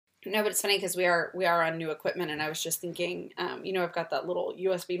No, but it's funny because we are on new equipment, and I was just thinking, I've got that little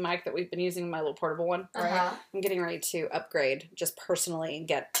USB mic that we've been using, my little portable one. Uh-huh. I'm getting ready to upgrade just personally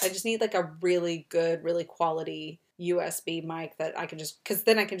and I just need like a really good, really quality USB mic that I can because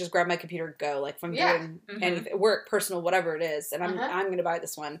then I can just grab my computer and go, like if I'm doing anything, work, personal, whatever it is, and I'm going to buy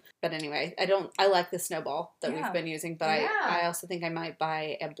this one. But anyway, I like the Snowball that we've been using, but I also think I might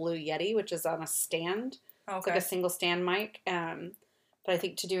buy a Blue Yeti, which is on a stand. Okay. It's like a single stand mic. But I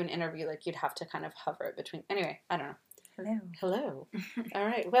think to do an interview, like, you'd have to kind of hover it between... Anyway, I don't know. Hello. All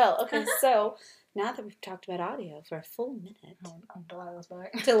right. Well, okay, so now that we've talked about audio for a full minute... Oh, Delilah's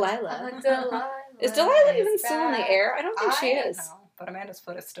back. Delilah. Delilah. Is Delilah even still on the air? I don't think she is. No, but Amanda's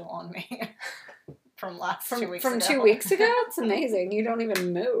foot is still on me. From 2 weeks ago. From 2 weeks ago? It's amazing. You don't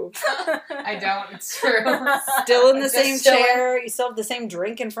even move. I don't. It's true. Still in the same chair. You still have the same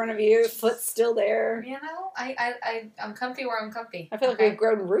drink in front of you. Foot's still there. You know, I'm comfy where I'm comfy. I feel like we've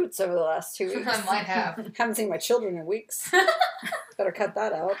grown roots over the last 2 weeks. I might have. Haven't seen my children in weeks. Better cut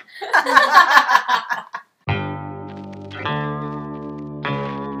that out.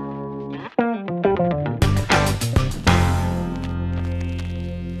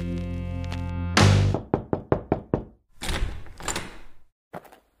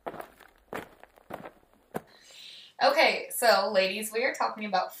 Okay, so ladies, we are talking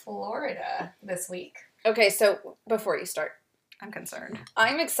about Florida this week. Okay, so before you start, I'm concerned.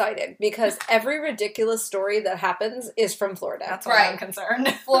 I'm excited because every ridiculous story that happens is from Florida. That's why I'm concerned.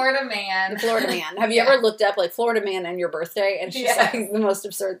 Florida man. Florida man. Have you ever looked up like Florida man and your birthday and she's like the most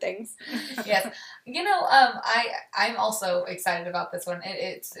absurd things? Yes. You know, I'm also excited about this one.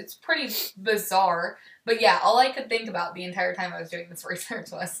 It's pretty bizarre, but yeah, all I could think about the entire time I was doing this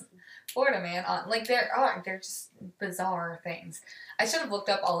research was Florida man. They're just bizarre things. I should have looked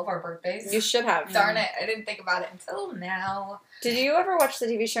up all of our birthdays. You should have. Darn it, I didn't think about it until now. Did you ever watch the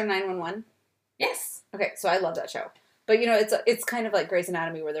TV show 911? Yes. Okay, so I love that show. But, it's kind of like Grey's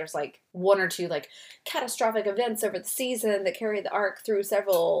Anatomy where there's, like, one or two, like, catastrophic events over the season that carry the arc through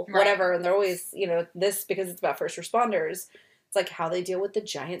several whatever. And they're always, this because it's about first responders. It's like how they deal with the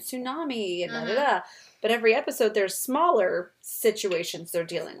giant tsunami and da-da-da. But every episode, there's smaller situations they're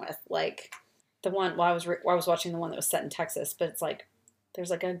dealing with. Like, the one, I was watching the one that was set in Texas, but it's like, there's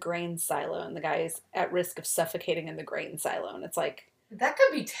like a grain silo, and the guy is at risk of suffocating in the grain silo. And it's like... That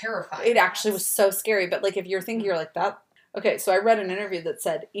could be terrifying. It actually was so scary. But, like, if you're thinking you're like that... Okay, so I read an interview that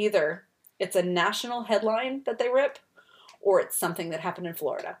said either it's a national headline that they rip, or it's something that happened in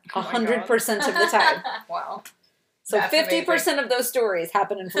Florida. 100% of the time. Wow. So that's 50% amazing. Of those stories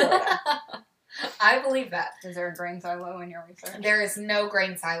happen in Florida. I believe that. Is there a grain silo in your research? There is no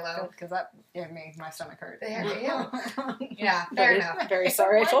grain silo. Because that made my stomach hurt. Yeah, fair enough. Very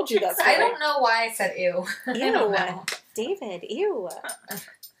sorry I told you that story. I don't know why I said ew. Ew. David, ew.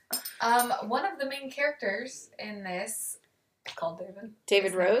 One of the main characters in this... Called David?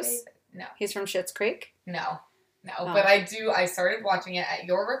 David Rose? David? No. He's from Schitt's Creek? No, but I started watching it at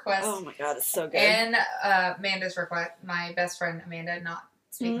your request. Oh my god, it's so good. And Amanda's request, my best friend Amanda, not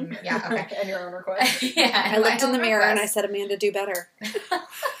speaking. Mm-hmm. Yeah, okay. And your own request. Yeah. I looked in the mirror and I said, Amanda, do better.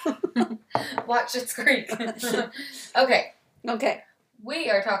 Watch Schitt's Creek. Okay.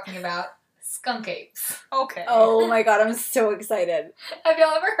 We are talking about skunk apes. Okay. Oh my god, I'm so excited. Have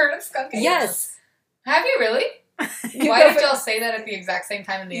y'all ever heard of skunk apes? Yes. Have you really? Why did y'all say that at the exact same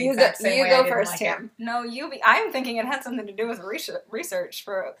time in the exact same way? You go first, Tam. No, I'm thinking it had something to do with research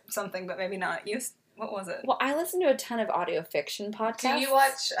for something, but maybe not. What was it? Well, I listen to a ton of audio fiction podcasts. Do you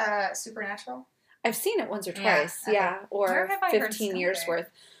watch Supernatural? I've seen it once or twice, or 15 years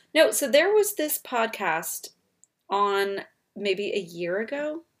worth. No, so there was this podcast on maybe a year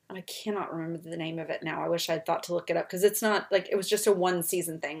ago. I cannot remember the name of it now. I wish I'd thought to look it up because it's not like it was just a one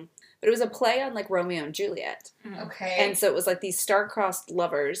season thing. But it was a play on like Romeo and Juliet. Okay. And so it was like these star-crossed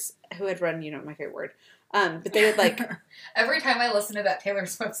lovers who had run, my favorite word. But they would like... Every time I listen to that Taylor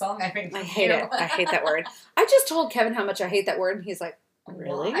Swift song, I think... I hate it. I hate that word. I just told Kevin how much I hate that word, and he's like,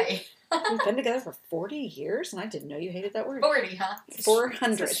 really? Why? We've been together for 40 years, and I didn't know you hated that word. 40, huh?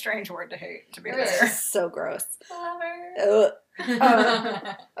 400. It's a strange word to hate, to be fair. It's so gross. Lover.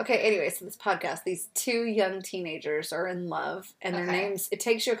 Okay, anyway, so this podcast, these two young teenagers are in love, and their names, it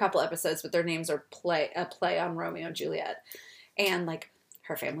takes you a couple episodes, but their names are a play on Romeo and Juliet. And, like,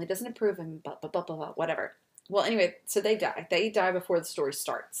 her family doesn't approve, and blah, blah, blah, blah, blah, whatever. Well, anyway, so they die. They die before the story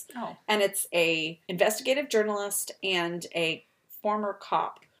starts. Oh. And it's a investigative journalist and a former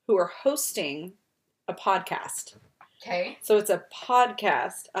cop who are hosting a podcast. Okay. So it's a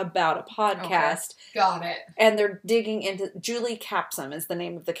podcast about a podcast. Okay. Got it. And they're digging into... Julie Capsum is the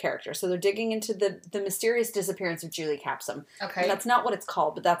name of the character. So they're digging into the mysterious disappearance of Julie Capsum. Okay. And that's not what it's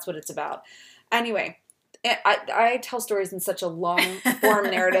called, but that's what it's about. Anyway, I tell stories in such a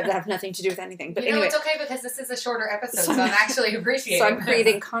long-form narrative that have nothing to do with anything. But anyway, it's okay because this is a shorter episode, so I'm actually appreciating So I'm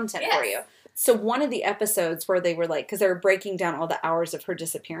creating content yes. for you. So one of the episodes where they were like... Because they were breaking down all the hours of her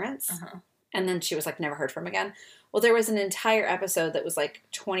disappearance. Uh-huh. And then she was like, never heard from again. Well, there was an entire episode that was like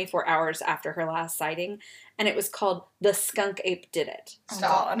 24 hours after her last sighting. And it was called The Skunk Ape Did It.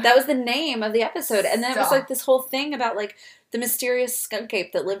 Stop. That was the name of the episode. And then it was like this whole thing about like the mysterious skunk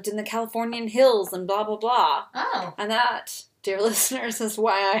ape that lived in the Californian hills and blah, blah, blah. Oh. And that, dear listeners, is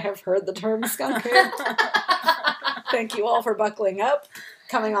why I have heard the term skunk ape. Thank you all for buckling up,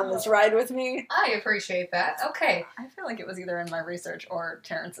 coming on this ride with me. I appreciate that. Okay. I feel like it was either in my research or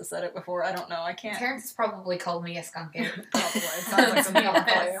Terrence has said it before. I don't know. I can't. Terrence has probably called me a skunk ape. Probably. It sounds like something I'll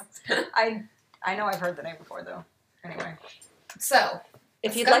call you. I know I've heard the name before, though. Anyway. So,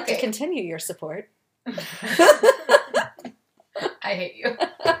 If you'd like to continue your support. I hate you.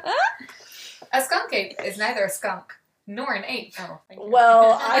 A skunk ape is neither a skunk nor an ape. Oh, thank you.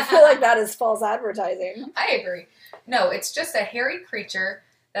 Well, I feel like that is false advertising. I agree. No, it's just a hairy creature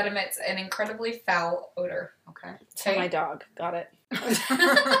that emits an incredibly foul odor. Okay. To my dog. Got it.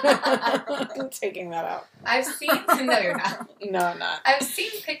 I'm taking that out. I've seen... No, you're not. No, I'm not. I've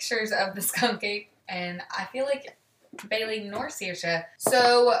seen pictures of the skunk ape, and I feel like Bailey nor Saoirse.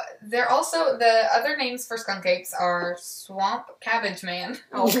 So, they're also... The other names for skunk apes are Swamp Cabbage Man.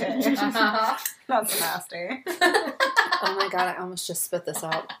 Okay. Uh-huh. That's nasty. Oh my god, I almost just spit this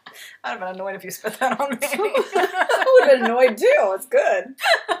out. I'd have been annoyed if you spit that on me. I would have been annoyed too. It's good.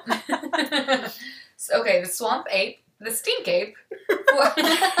 So, okay, the Swamp Ape, the Stink Ape.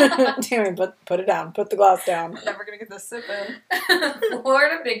 Damn it, put it down. Put the glass down. I'm never gonna get this sip in.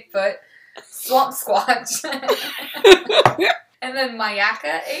 Florida Bigfoot, Swamp Squatch, and then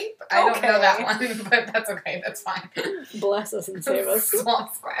Mayaka Ape. I don't know that one, but that's okay. That's fine. Bless us and save us. Swamp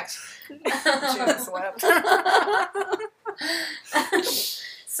Squatch. Jesus wept.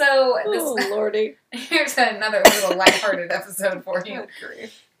 So Oh, lordy. here's another little lighthearted episode for you. Good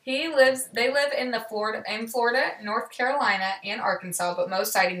grief. They live in Florida, North Carolina, and Arkansas, but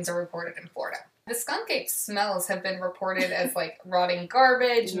most sightings are reported in Florida. The skunk ape smells have been reported as like rotting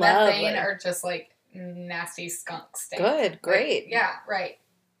garbage, methane, or just like nasty skunk stink. Good, great. Like, yeah, right.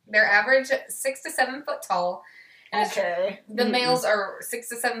 They're average 6 to 7 foot tall. And Okay. the males are 6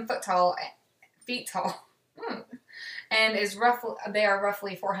 to 7 feet tall. And they are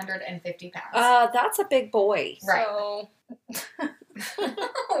roughly 450 pounds. That's a big boy. Right. So,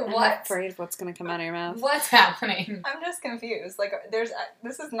 I'm What? afraid of what's going to come out of your mouth. What's happening? I'm just confused. Like,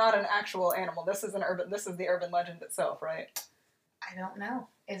 this is not an actual animal. This is the urban legend itself, right? I don't know.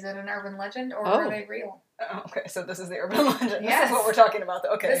 Is it an urban legend or Oh. are they real? Oh, okay, so this is the urban legend. Yes. This is what we're talking about,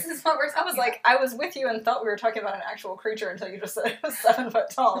 though. Okay. This is what we're talking I was like, I was with you and thought we were talking about an actual creature until you just said it was 7 foot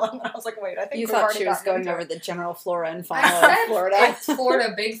tall. And I was like, wait, I think You we've thought already she was gotten going into over it. the general flora and I fauna said of Florida. it's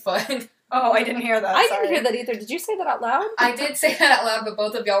Florida Bigfoot. Oh, I didn't hear that. I Sorry. didn't hear that either. Did you say that out loud? I did say that out loud, but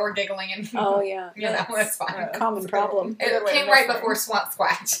both of y'all were giggling and Oh, yeah. that was fine. Yeah. Common problem. It came right before Swamp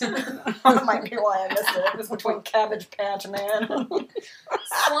Squatch. That might be why I missed it. It was between Cabbage Patch Man.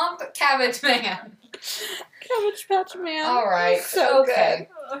 Swamp Cabbage Man. Cabbage Patch Man. All right. So okay.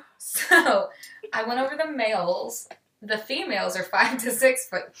 So, I went over the males. The females are 5 to 6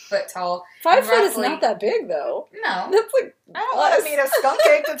 foot tall. 5 foot is roughly- not that big, though. No, That's like... I don't want to meet a skunk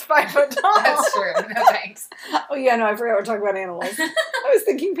ape that's 5 foot tall. that's true. No thanks. Oh, yeah, no, I forgot we're talking about animals. I was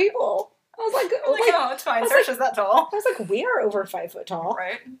thinking people. I was like, I'm like, oh, it's fine. I was Saoirse's that tall. I was like, we are over 5 foot tall.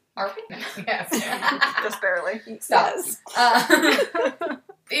 Right? Are we? Yes. Just barely. Stop. Yes.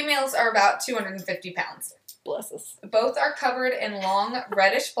 Females are about 250 pounds. Bless us. Both are covered in long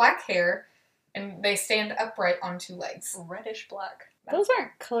reddish-black hair, and they stand upright on 2 legs. Reddish black. Those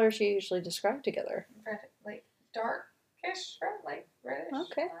aren't colors you usually describe together. Red, like darkish red, like reddish.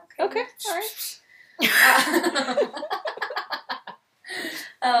 Okay. Okay. All right.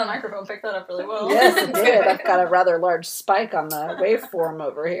 The microphone picked that up really well. Yes, it did. I've got a rather large spike on the waveform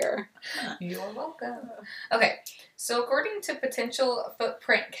over here. You're welcome. Okay, so according to potential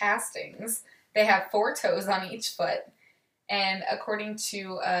footprint castings, they have 4 toes on each foot, and according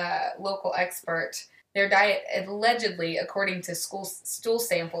to a local expert, their diet allegedly, according to stool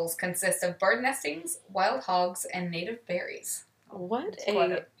samples, consists of bird nestings, wild hogs, and native berries. What It's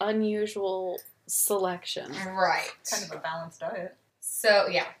quite a unusual selection. Right. Kind of a balanced diet. So,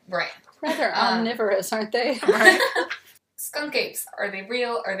 yeah, right. Rather omnivorous, aren't they? Right. Skunk apes, are they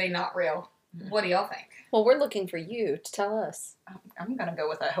real? Are they not real? What do y'all think? Well, we're looking for you to tell us. I'm gonna go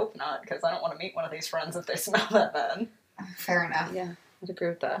with I hope not, because I don't want to meet one of these friends if they smell that bad. Fair enough. Yeah, I'd agree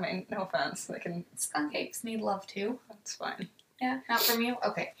with I that. mean, no offense. They can. Skunk apes need love too. That's fine. Yeah, not from you?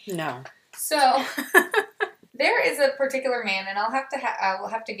 Okay. No. So, there is a particular man, and I'll have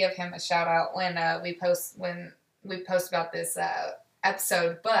to give him a shout out when we post about this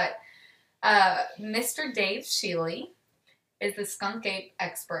episode. But Mr. Dave Shealy is the skunk ape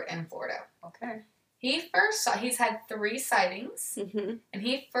expert in Florida. Okay. He's had 3 sightings, Mm-hmm. and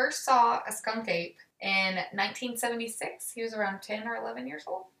he first saw a skunk ape in 1976. He was around 10 or 11 years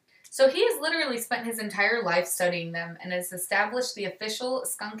old. So he has literally spent his entire life studying them and has established the official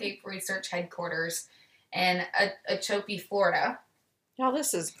skunk ape research headquarters in Okeechobee, Florida. Y'all,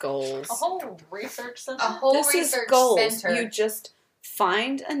 this is goals. A whole research center. A whole This is research goals. center. You just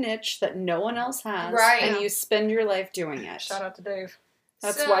find a niche that no one else has, Right. and you spend your life doing it. Shout out to Dave.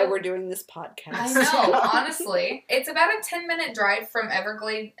 That's So- why we're doing this podcast. I know, honestly. It's about a 10-minute drive from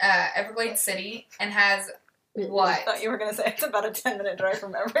Everglade City and has I what? thought you were gonna say it's about a 10-minute drive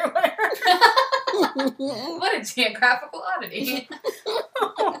from everywhere. What a geographical oddity.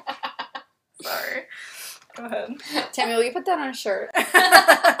 Sorry. Go ahead. Tammy, will you put that on a shirt?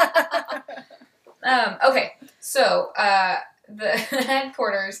 Okay, so the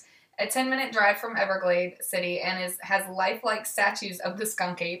headquarters, a 10-minute drive from Everglade City, and has lifelike statues of the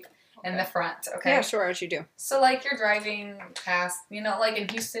skunk ape in the front. Okay, Yeah, sure, as you do. so like you're driving past, like in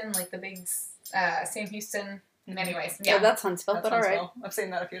Houston, like the big Sam Houston. Anyways, Yeah, yeah, that's Huntsville, That's but all right. Huntsville. I've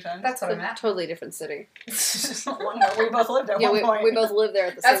seen that a few times. that's what It's I'm a at. totally different city. One where we both lived at Yeah, one point. we both live there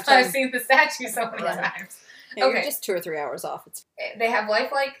at the same That's why I've time. seen the statue so many Right. times. Yeah, you're Okay. just 2 or 3 hours off. It's They have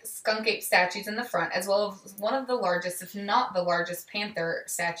lifelike skunk ape statues in the front, as well as one of the largest, if not the largest, panther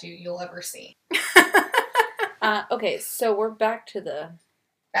statue you'll ever see. okay. So we're back to the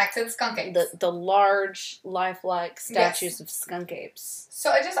Back to the skunk apes. the large lifelike statues of skunk apes.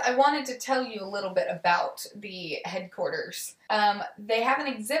 So I wanted to tell you a little bit about the headquarters. They have an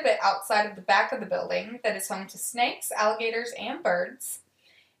exhibit outside of the back of the building that is home to snakes, alligators, and birds.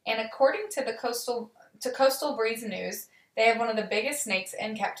 And according to the Coastal Breeze News, they have one of the biggest snakes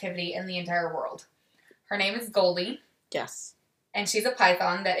in captivity in the entire world. Her name is Goldie, Yes. and she's a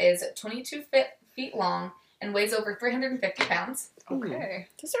python that is 22 feet long and weighs over 350 pounds. Okay.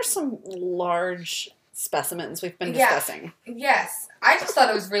 These are some large specimens we've been Yeah. discussing. Yes, I just thought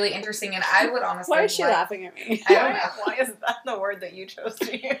it was really interesting, and I would honestly. Why is she like- laughing at me? I don't know. Why is that the word that you chose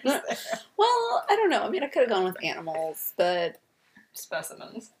to use there? Well, I don't know. I mean, I could have gone with animals, but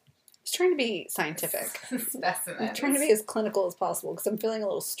Specimens. I was trying to be scientific. Specimens. I'm trying to be as clinical as possible because I'm feeling a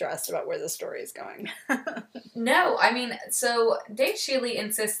little stressed about where the story is going. No, I mean, so Dave Shealy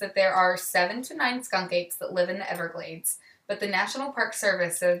insists that there are 7 to 9 skunk apes that live in the Everglades, but the National Park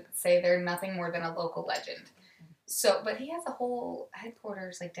Service say they're nothing more than a local legend. So, but he has a whole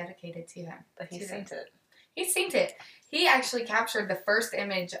headquarters like dedicated to him. But he's seen it. He's seen it. He actually captured the first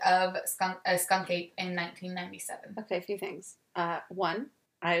image of a skunk ape in 1997. Okay, a few things. One,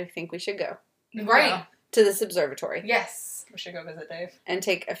 I think we should go Right. Yeah. to this observatory Yes. We should go visit Dave. and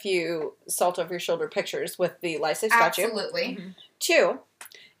take a few salt over your shoulder pictures with the life-size statue. Absolutely. Mm-hmm. 2,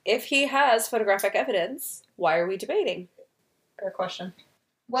 if he has photographic evidence, why are we debating? Fair question.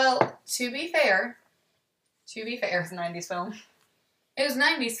 Well, to be fair, It's a 90s film. it was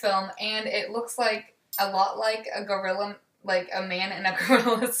 90s film, and it looks like a lot like a gorilla, like a man in a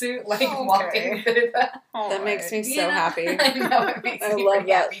gorilla suit, like Okay. walking through the... That makes me You so know? happy. I know, it makes I me love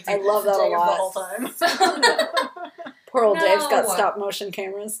pretty that. happy too. I love that a Dave the lot. whole time. So, Poor old Dave's got No. stop motion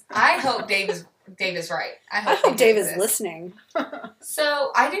cameras. I hope Dave is right. I hope they Dave do is this. listening.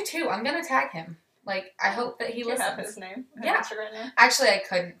 So, I do too. I'm going to tag him. Like, I hope that he Do you have listens. his name? Yeah. Instagram name? Actually, I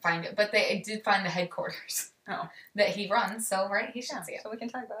couldn't find it, but I did find the headquarters Oh. that he runs, so, right, he should Yeah, see it. so we can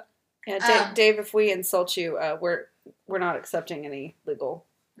tag that. Yeah, Dave, if we insult you, we're not accepting any legal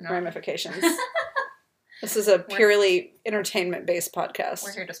No. ramifications. This is a purely entertainment-based podcast.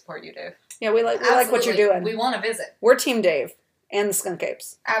 We're here to support you, Dave. Yeah, we like what you're Absolutely. doing. We want to visit. We're Team Dave and the Skunk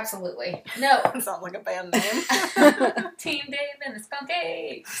Apes. Absolutely. No. That sounds like a band name. Team Dave and the Skunk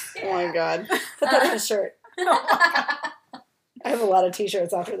Apes. Oh my god. Put that on a shirt. I have a lot of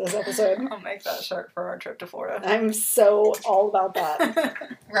t-shirts after this episode. I'll make that shirt for our trip to Florida. I'm so all about that.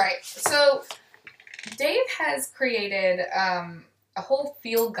 Right. So, Dave has created a whole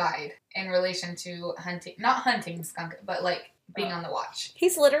field guide in relation to hunting, not hunting skunk, but like being on the watch.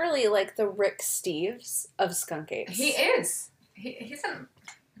 He's literally like the Rick Steves of Skunk Apes. He is. He's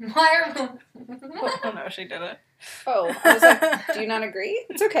Why are Oh no, she did it. Oh, I was like, do you not agree?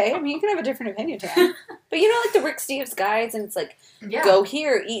 It's okay. I mean, you can have a different opinion, Tam. But you know, like the Rick Steves guides, and it's like, go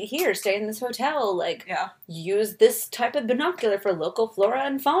here, eat here, stay in this hotel, like, use this type of binocular for local flora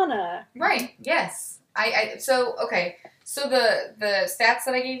and fauna. Right, yes. So the stats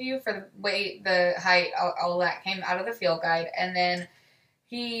that I gave you for the weight, the height, all that came out of the field guide, and then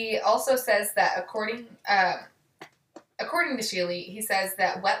he also says that according to Sheely, he says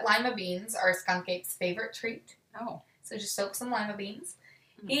that wet lima beans are Skunk Ape's favorite treat. Oh. So just soak some lima beans.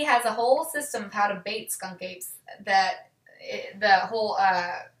 Mm-hmm. He has a whole system of how to bait skunk apes the whole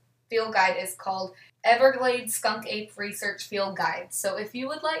field guide is called Everglades Skunk Ape Research Field Guide. So if you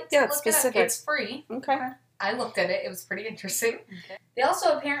would like to look specific. it up, it's free. Okay. I looked at it. It was pretty interesting. Okay. They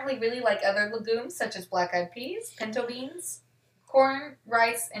also apparently really like other legumes such as black-eyed peas, pinto beans, corn,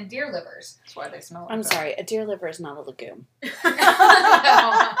 rice, and deer livers. That's why they smell like I'm sorry, a deer liver is not a legume.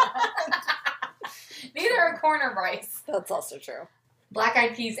 Neither are corn or rice. That's also true.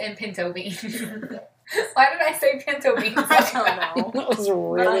 Black-eyed peas and pinto beans. Why did I say pinto beans? I don't know. That was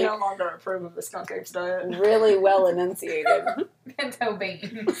really... But I no longer approve of the skunk ape's diet. Really well enunciated. Pinto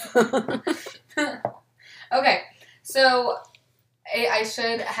beans. Okay, so I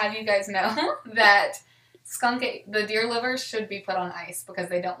should have you guys know that the deer livers should be put on ice because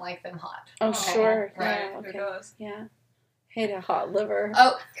they don't like them hot. Oh, okay. Sure. Right. Yeah, okay. Who does? Yeah. Hate a hot liver.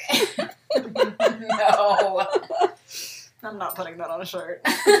 Oh. No. I'm not putting that on a shirt.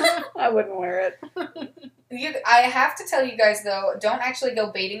 I wouldn't wear it. I have to tell you guys, though, don't actually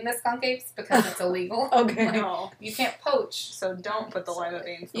go baiting the skunk apes because it's illegal. Okay. No. You can't poach. So don't put the lima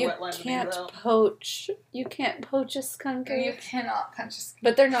beans, the You wet lima beans can't out. poach. You can't poach a skunk You ape. cannot punch a skunk.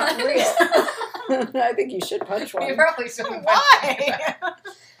 But they're not real. I think you should punch one. You probably shouldn't. Why?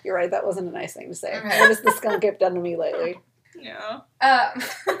 You're right, that wasn't a nice thing to say. Okay. What has the skunk ape done to me lately? Yeah.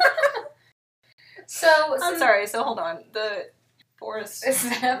 So I'm sorry, so hold on. The forest this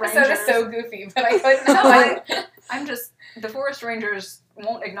episode rangers, is so goofy, but I couldn't help it. I'm just, the forest rangers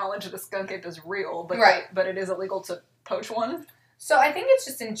won't acknowledge the skunk ape is real, but Right. but it is illegal to poach one. So I think it's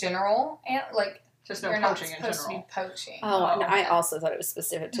just in general, and like Just no you're not poaching in supposed to general. be poaching. Oh, no, I okay. also thought it was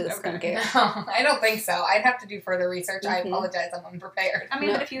specific to the Okay. skunk ape. No, I don't think so. I'd have to do further research. I Mhm. apologize. I'm unprepared. I mean,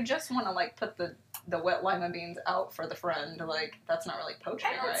 No. but if you just want to like put the wet lima beans out for the friend, like that's not really poaching,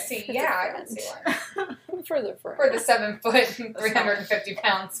 I don't right? see. It's Yeah, a I don't see friend. one. Further for For the 7 foot, 350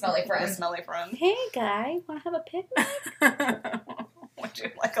 pound smelly The friend. smelly friend. Hey, guy, want to have a picnic? Would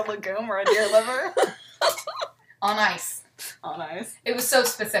you like a legume or a deer liver? On ice. On ice. It was so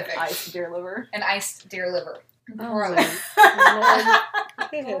specific. Iced deer liver. An iced deer liver. Oh, Gross.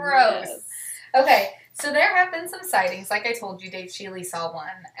 Lord. Gross. Okay, so there have been some sightings. Like I told you, Dave Sheely saw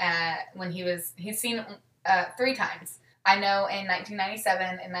one when he's seen 3 times. I know in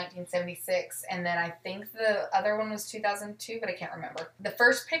 1997 and 1976, and then I think the other one was 2002, but I can't remember. The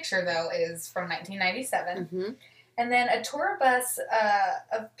first picture, though, is from 1997. Mm-hmm. And then a tour bus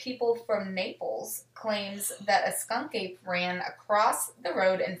of people from Naples claims that a skunk ape ran across the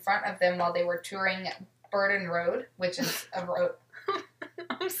road in front of them while they were touring Burden Road, which is a road.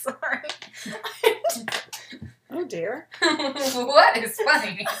 I'm sorry. Oh, dear. What is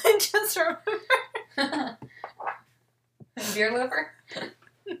funny? I just remember. Deer liver?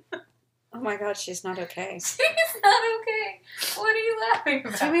 Oh my god, she's not okay. She's not okay. What are you laughing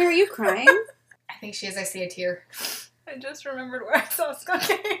about? Jimmy, are you crying? I think she is. I see a tear. I just remembered where I saw skunk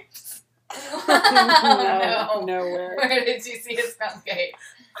apes. No. Nowhere. Where did you see a skunk ape?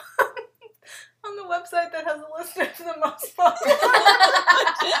 On the website that has a list of the most popular.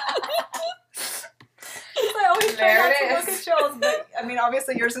 I always try There not it to look is. at y'all's, but I mean,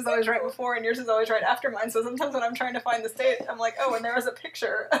 obviously yours is always right before and yours is always right after mine. So sometimes when I'm trying to find the state, I'm like, oh, and there was a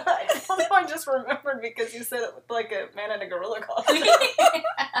picture. I don't know, I just remembered because you said it looked like a man in a gorilla costume.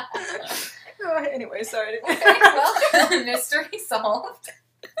 Oh, anyway, sorry. Okay, well, mystery solved.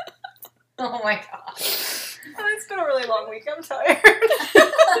 Oh my god. Oh, it's been a really long week. I'm tired.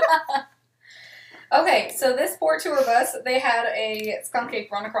 Okay, so this poor tour bus, they had a skunk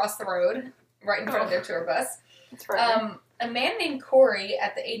ape run across the road right in front of their tour bus. That's right. A man named Corey,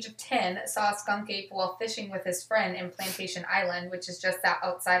 at the age of 10, saw a skunk ape while fishing with his friend in Plantation Island, which is just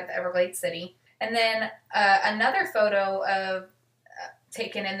outside of Everglades City. And then another photo of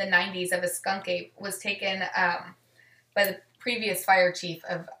taken in the 90s of a skunk ape was taken by the previous fire chief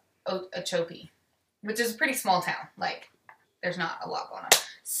of Okeechobee, which is a pretty small town. Like, there's not a lot going on.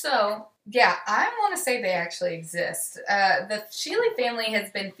 So, yeah, I want to say they actually exist. The Sheely family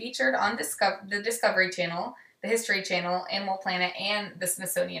has been featured on the Discovery Channel, the History Channel, Animal Planet, and the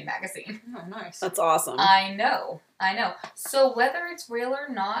Smithsonian Magazine. Oh, nice. That's awesome. I know. So whether it's real or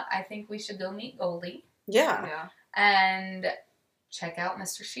not, I think we should go meet Goldie. Yeah. And check out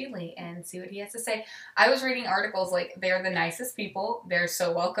Mr. Sheely and see what he has to say. I was reading articles like they're the nicest people. They're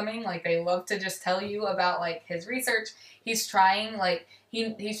so welcoming. Like they love to just tell you about like his research. He's trying like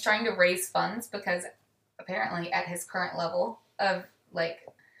he's trying to raise funds because apparently at his current level of like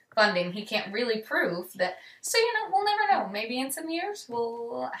funding, he can't really prove that. So we'll never know. Maybe in some years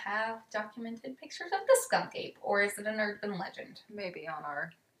we'll have documented pictures of the skunk ape, or is it an urban legend? Maybe on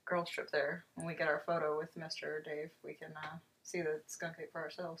our girls trip there, when we get our photo with Mr. Dave, we can see the skunk ape for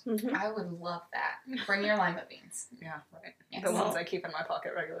ourselves. Mm-hmm. I would love that. Bring your lima beans. Yeah, right. Yes. The ones I keep in my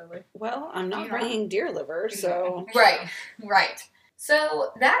pocket regularly. Well, I'm not bringing deer liver, so Right.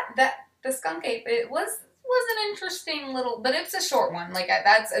 So that the skunk ape, it was an interesting little, but it's a short one. Like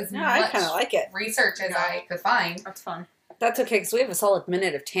that's as much I kind of like it. research as I could find. That's fun. That's okay, because we have a solid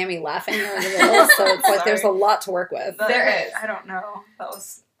minute of Tammy laughing here in the middle, so it's like there's a lot to work with. There is. I don't know.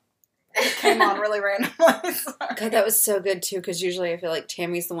 It came on really randomly. Sorry. God, that was so good too, because usually I feel like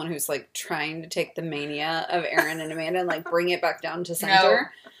Tammy's the one who's like trying to take the mania of Aaron and Amanda and like bring it back down to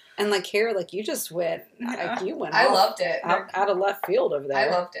center. And like here, like you just went, like you went. I off loved it. out of left field over there. I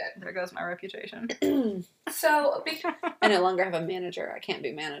loved it. There goes my reputation. So I no longer have a manager. I can't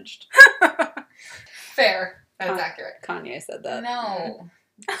be managed. fair. That's accurate. Kanye said that. No.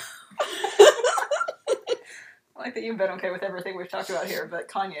 I like that you've been okay with everything we've talked about here, but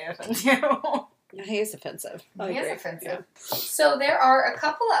Kanye offends you. He is offensive. He is offensive. Yeah. So there are a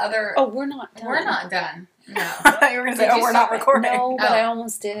couple of other. Oh, we're not done. We're not done. No. I thought you were going to say, we're not recording. No, but I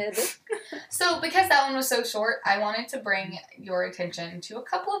almost did. So because that one was so short, I wanted to bring your attention to a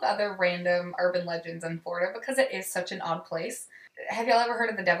couple of other random urban legends in Florida because it is such an odd place. Have y'all ever heard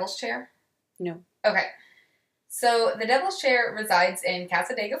of the Devil's Chair? No. Okay. So the Devil's Chair resides in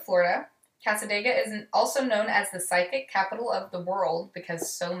Cassadaga, Florida. Cassadaga is also known as the psychic capital of the world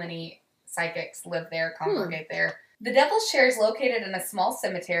because so many psychics live there, congregate there. The Devil's Chair is located in a small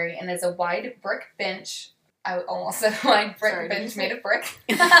cemetery and is a wide brick bench. I almost said wide brick bench made of brick.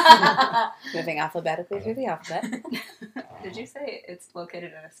 Moving alphabetically through the alphabet. Did you say it's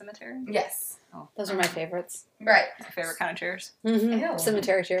located in a cemetery? Yes. Oh, those are my favorites. Right. My favorite kind of chairs. Mm-hmm.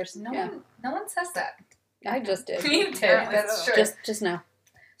 Cemetery chairs. No one says that. I just did. You did. That's true. Just now.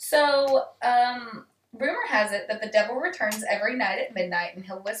 So, rumor has it that the devil returns every night at midnight and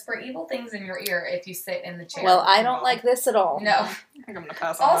he'll whisper evil things in your ear if you sit in the chair. Well, I don't like this at all. No. I think I'm going to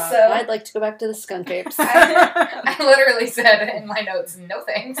pass on Also, that. I'd like to go back to the skunk apes. I literally said in my notes, no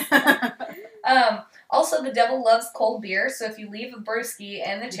thanks. Also, the devil loves cold beer, so if you leave a brewski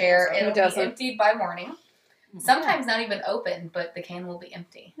in the chair, it'll be emptied by morning. Sometimes not even open, but the can will be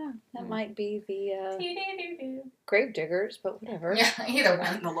empty. Yeah, that might be the grave diggers, but whatever. Yeah, either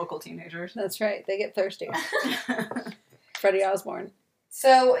one. The local teenagers. That's right. They get thirsty. Freddie Osborne.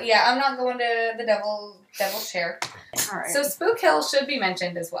 So, yeah, I'm not going to the devil's chair. All right. So, Spook Hill should be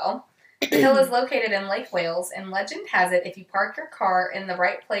mentioned as well. The hill is located in Lake Wales, and legend has it if you park your car in the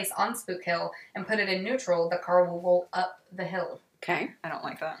right place on Spook Hill and put it in neutral, the car will roll up the hill. Okay. I don't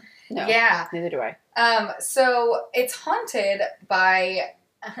like that. No. Yeah. Neither do I. So it's haunted by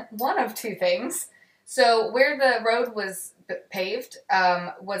one of two things. So where the road was paved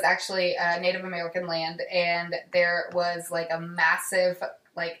was actually Native American land, and there was like a massive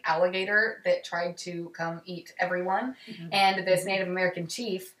like alligator that tried to come eat everyone, and this Native American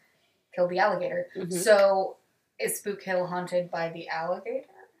chief killed the alligator. So is Spook Hill haunted by the alligator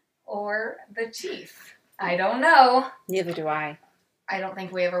or the chief? I don't know. Neither do I. I don't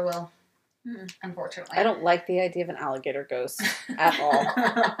think we ever will. Unfortunately. I don't like the idea of an alligator ghost at all.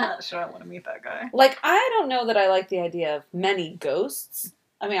 Sure, I want to meet that guy. Like, I don't know that I like the idea of many ghosts.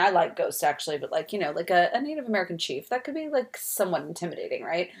 I mean, I like ghosts, actually, but, like, you know, like a Native American chief, that could be, like, somewhat intimidating,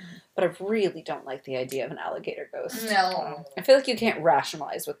 right? But I really don't like the idea of an alligator ghost. No. I feel like you can't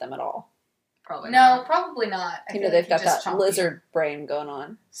rationalize with them at all. Probably No, not. probably not. You know, they've got that lizard brain going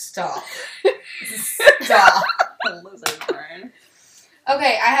on. Stop. Stop. Lizard brain.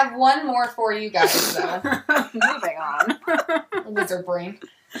 Okay, I have one more for you guys, though. Moving on. Lizard brain.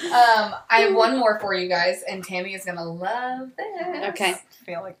 I have one more for you guys, and Tammy is gonna love this. Okay. I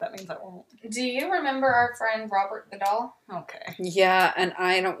feel like that means I won't. Do you remember our friend Robert the Doll? Okay. Yeah, and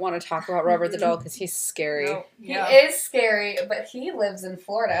I don't want to talk about Robert the Doll because he's scary. Nope. He is scary, but he lives in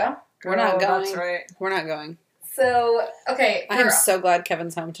Florida. We're not going. That's right. We're not going. So, okay. I am so glad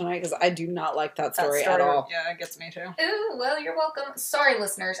Kevin's home tonight because I do not like that story at all. Yeah, it gets me too. Ooh, well, you're welcome. Sorry,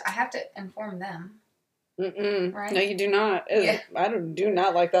 listeners. I have to inform them. Mm-mm. Right? No, you do not. Yeah. I do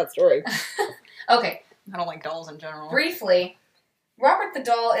not like that story. Okay, I don't like dolls in general. Briefly, Robert the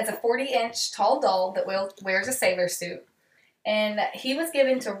doll is a 40-inch tall doll that wears a sailor suit. And he was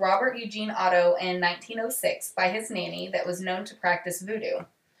given to Robert Eugene Otto in 1906 by his nanny that was known to practice voodoo.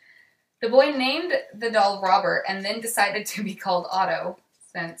 The boy named the doll Robert and then decided to be called Otto,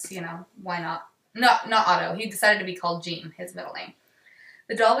 since, why not? No, not Otto. He decided to be called Gene, his middle name.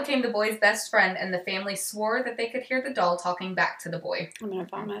 The doll became the boy's best friend, and the family swore that they could hear the doll talking back to the boy. I'm going to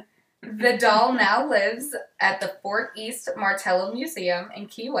vomit. The doll now lives at the Fort East Martello Museum in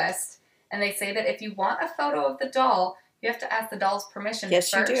Key West, and they say that if you want a photo of the doll, you have to ask the doll's permission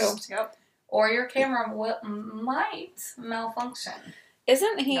first. Yes, you do. Yep. Or your camera might malfunction.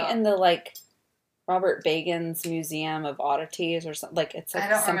 Isn't he in the, Robert Bagan's Museum of Oddities or something? It's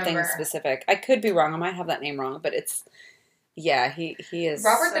something remember. specific. I could be wrong. I might have that name wrong, but it's... Yeah, he is...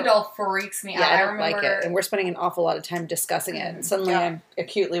 Robert the doll freaks me out. I don't like it. And we're spending an awful lot of time discussing it. And suddenly I'm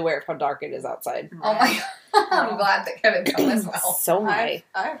acutely aware of how dark it is outside. Oh my God. I'm glad that Kevin's come as well. So am I.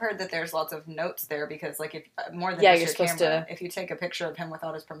 I've heard that there's lots of notes there because, if more than you're just your supposed camera, to... if you take a picture of him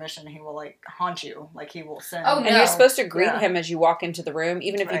without his permission, he will, haunt you. He will send... Oh, no. And you're supposed to greet him as you walk into the room,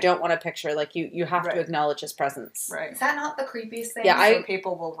 even if you don't want a picture. You have to acknowledge his presence. Right. Is that not the creepiest thing? Yeah, So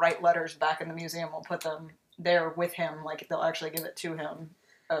people will write letters back in the museum, will put them there with him, they'll actually give it to him.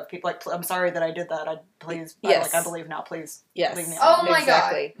 People I'm sorry that I did that. Yes. I believe now. Please, yes. leave me Oh alone. my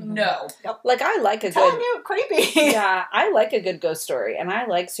Exactly. God, no. Yep. I like a Telling good... you, creepy. Yeah, I like a good ghost story, and I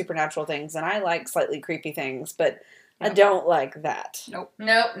like supernatural things, and I like slightly creepy things, but I don't like that. Nope.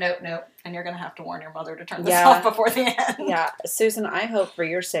 And you're gonna have to warn your mother to turn this off before the end. Yeah, Susan, I hope for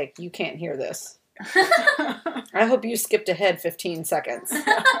your sake you can't hear this. I hope you skipped ahead 15 seconds.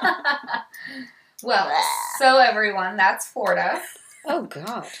 Well, so everyone, that's Florida. Oh,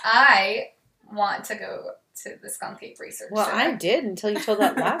 God. I want to go to the Skunk Ape Research Well, Center. I did until you told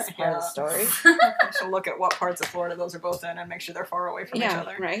that last part of the story. I should look at what parts of Florida those are both in and make sure they're far away from each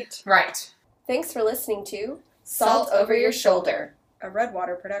other. Right. Right. Thanks for listening to Salt Over Your Shoulder, a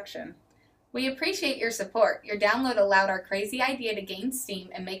Redwater production. We appreciate your support. Your download allowed our crazy idea to gain steam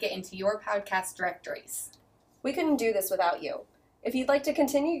and make it into your podcast directories. We couldn't do this without you. If you'd like to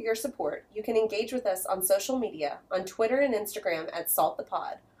continue your support, you can engage with us on social media, on Twitter and Instagram at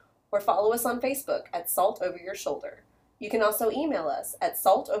SaltThePod, or follow us on Facebook at Salt Over Your Shoulder. You can also email us at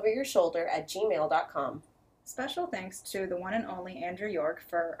saltoveryourshoulder@gmail.com. Special thanks to the one and only Andrew York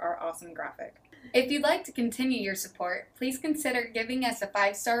for our awesome graphic. If you'd like to continue your support, please consider giving us a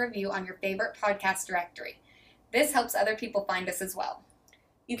 5-star review on your favorite podcast directory. This helps other people find us as well.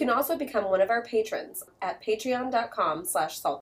 You can also become one of our patrons at patreon.com/saltthepod.